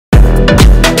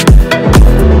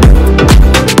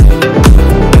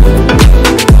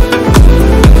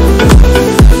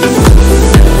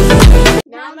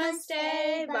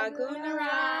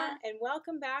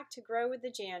back to Grow with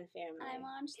the J.A.N family. I'm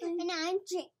Anjali. And I'm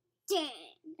J.A.N.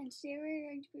 And today we're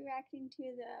going to be reacting to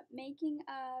the making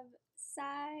of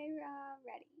SYE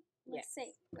REDDY. Let's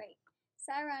see. Wait.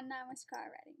 SYE Namaskar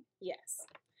REDDY. Yes.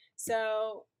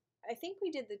 So I think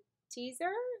we did the teaser.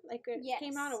 Like it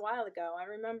came out a while ago. I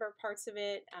remember parts of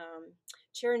it.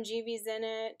 Chiranjeevi's in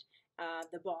it.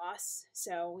 The boss.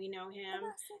 So we know him. The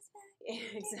boss is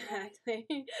back.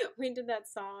 Exactly. We did that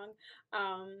song.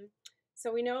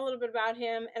 So we know a little bit about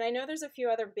him, and I know there's a few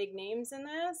other big names in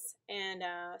this, and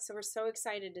so we're so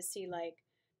excited to see like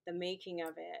the making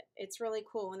of it. It's really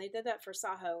cool. When they did that for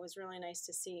Saho, it was really nice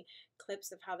to see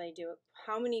clips of how they do it,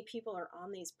 how many people are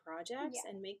on these projects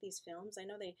and make these films. I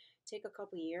know they take a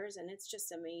couple years, and it's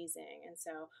just amazing, and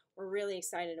so we're really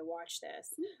excited to watch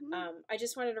this. I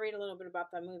just wanted to read a little bit about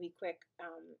the movie quick.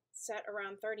 Set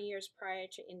around 30 years prior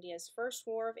to India's first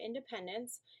war of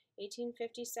independence,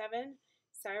 1857,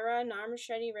 SYE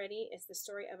Namaskar REDDY is the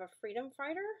story of a freedom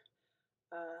fighter.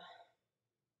 I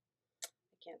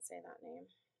can't say that name.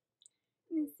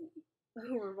 Let me see.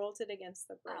 Who revolted against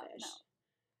the British.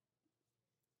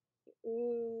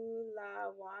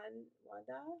 Ulawada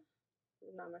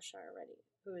Namaskar REDDY,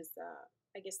 who is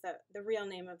I guess the real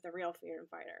name of the real freedom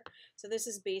fighter. So this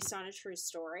is based on a true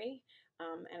story,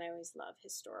 and I always love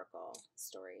historical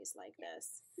stories like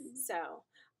this. So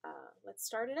let's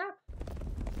start it up.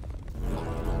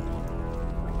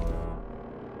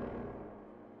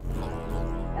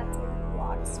 That's a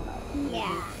lot of smoke.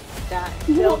 Yeah. That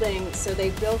building, so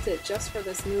they built it just for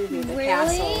this movie, the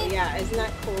castle. Yeah, isn't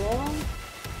that cool?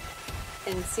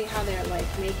 And see how they're like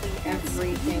making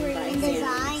everything by hand.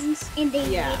 Designs, and they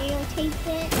videotape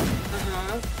it.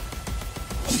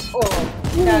 Oh,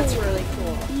 that's really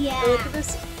cool. Yeah. Look at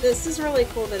this. This is really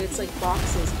cool that it's like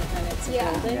boxes, but then it's a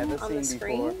building on the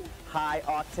screen. Before. High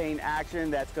octane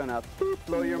action that's gonna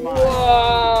blow your mind.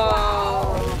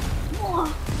 Whoa!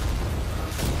 Whoa.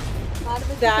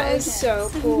 That is so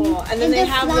cool. And then they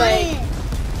have like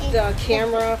the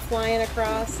camera flying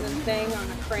across and thing on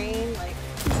a crane. Like,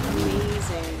 it's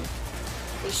amazing.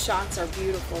 These shots are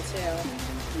beautiful too.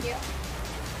 Yeah.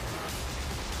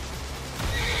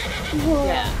 Whoa.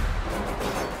 Yeah.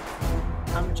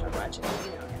 Amitabh Bachchan,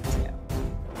 you know him too.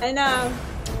 And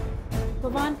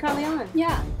Pavan Kalyan.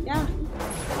 Yeah. Yeah.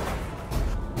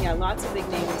 Yeah, lots of big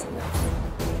names in this.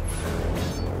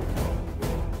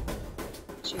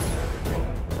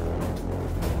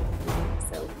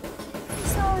 So We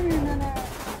saw her in another.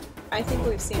 I think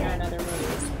we've seen her in other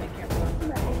movies. I can't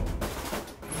remember.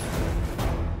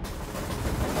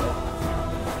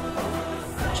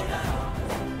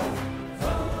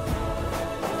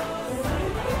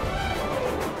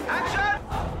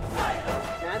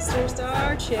 Master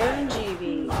star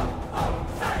Chiranjeevi,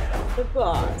 the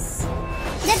boss.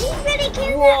 That is really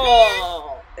cute.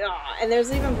 Whoa! And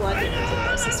there's even blood that comes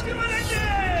across the screen.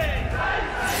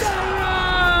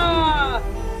 Sarah!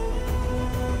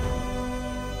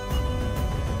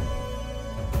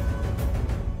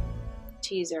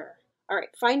 Teaser. All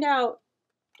right, find out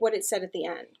what it said at the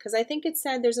end, because I think it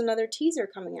said there's another teaser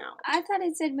coming out. I thought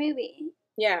it said movie.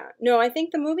 Yeah, no, I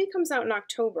think the movie comes out in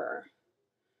October.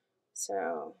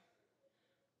 So,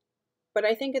 but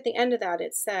I think at the end of that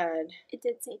it said... It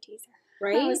did say teaser.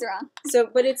 Right? I was wrong. So,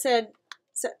 but it said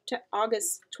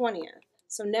August 20th.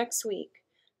 So next week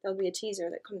there'll be a teaser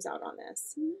that comes out on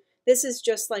this. This is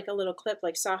just like a little clip,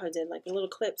 like Saho did, like little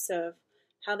clips of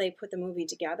how they put the movie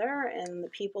together and the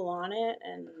people on it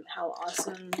and how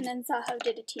awesome. And then Saho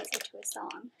did a teaser to a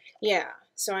song. Yeah,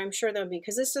 so I'm sure there'll be,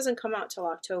 because this doesn't come out till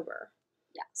October.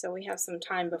 Yeah. So we have some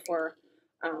time before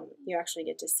you actually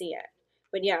get to see it.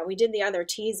 But yeah, we did the other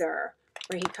teaser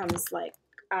where he comes like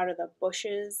out of the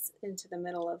bushes into the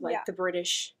middle of like the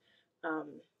British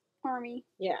Army.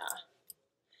 Yeah.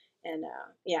 And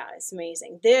yeah, it's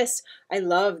amazing. This, I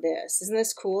love this. Isn't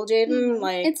this cool, J.A.N?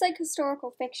 Like, it's like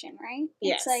historical fiction, right?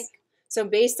 Yes. It's like so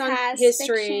based on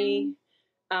history,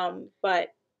 fiction.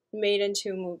 But made into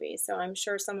a movie. So I'm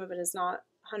sure some of it is not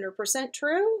 100%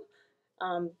 true.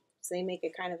 So they make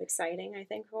it kind of exciting, I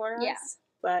think, for us. Yeah.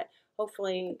 But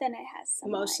hopefully, then it has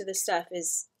some, most of the stuff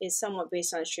is somewhat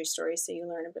based on a true story, so you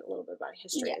learn a little bit about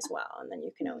history as well, and then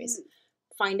you can always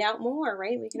find out more,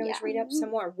 right? We can always read up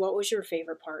some more. What was your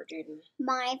favorite part, J.A.N?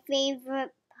 My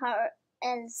favorite part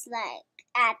is like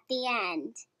at the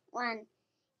end when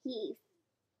he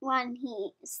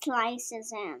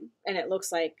slices him. And it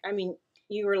looks like, I mean,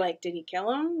 you were like, did he kill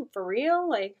him for real?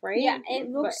 Like, right? Yeah, it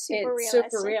looks super real. It's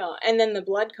super real. And then the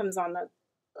blood comes on the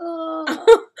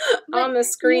on the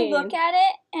screen. You look at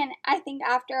it, and I think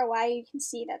after a while you can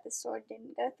see that the sword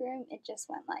didn't go through him. It just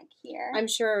went like here. I'm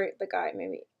sure the guy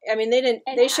maybe. I mean, they didn't.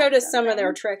 They showed us some of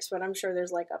their tricks, but I'm sure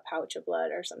there's like a pouch of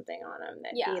blood or something on him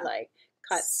that he like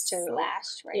cuts to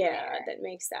slashed right there. That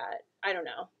makes that. I don't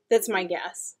know. That's my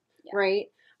guess, right?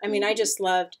 I mean, I just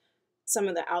loved some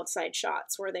of the outside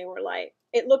shots where they were like,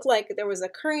 it looked like there was a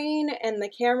crane and the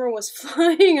camera was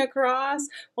flying across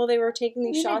while they were taking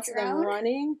these shots of them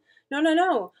running.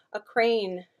 No, a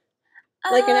crane,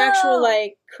 like an actual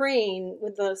like crane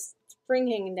with the spring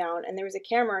hanging down, and there was a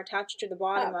camera attached to the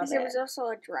bottom of it. There was also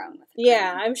a drone with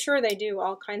I'm sure they do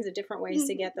all kinds of different ways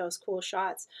to get those cool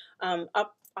shots.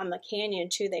 Up on the canyon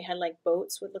too, they had like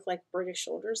boats with look like British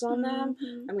soldiers on them.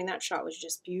 I mean, that shot was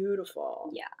just beautiful.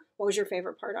 Yeah. What was your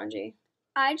favorite part, Anji?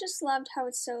 I just loved how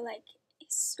it's so like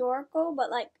historical,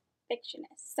 but like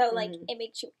fictionist. So like it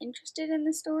makes you interested in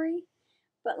the story,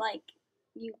 but like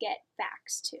you get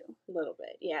facts too. A little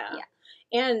bit, yeah.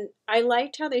 And I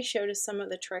liked how they showed us some of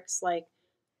the tricks, like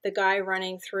the guy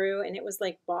running through, and it was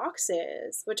like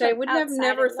boxes, which I would have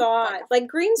never thought. Like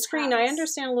green screen, I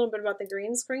understand a little bit about the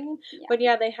green screen, but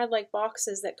yeah, they had like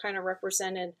boxes that kind of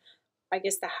represented, I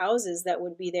guess, the houses that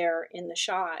would be there in the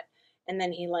shot, and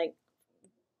then he like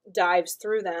dives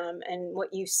through them, and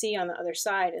what you see on the other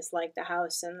side is like the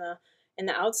house and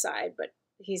the outside, but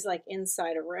he's like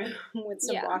inside a room with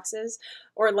some boxes,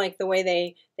 or like the way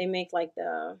they make like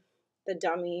the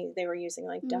dummy, they were using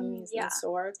like dummies and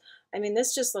swords. I mean,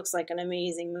 this just looks like an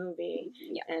amazing movie,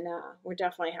 and we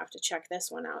definitely have to check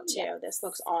this one out too. This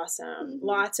looks awesome.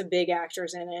 Lots of big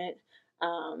actors in it.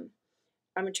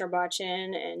 Amitabh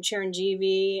Bachchan and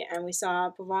Chiranjeevi, and we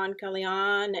saw Pavan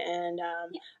Kalyan, and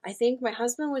I think my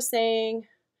husband was saying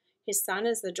his son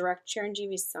is the director.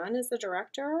 Chiranjeevi's son is the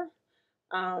director.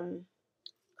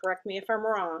 Correct me if I'm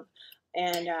wrong,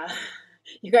 and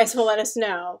you guys will let us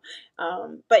know.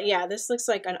 But yeah, this looks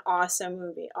like an awesome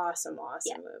movie. Awesome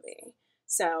movie.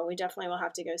 So we definitely will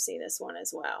have to go see this one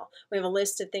as well. We have a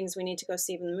list of things we need to go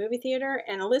see in the movie theater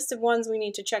and a list of ones we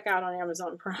need to check out on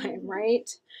Amazon Prime, right?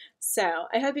 So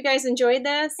I hope you guys enjoyed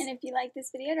this. And if you like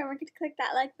this video, don't forget to click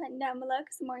that like button down below,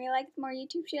 because the more you like, the more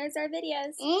YouTube shares our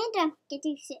videos. And don't forget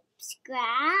to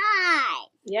subscribe.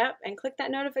 Yep, and click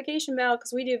that notification bell,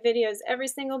 because we do videos every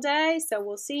single day. So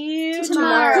we'll see you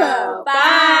tomorrow.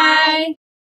 Bye.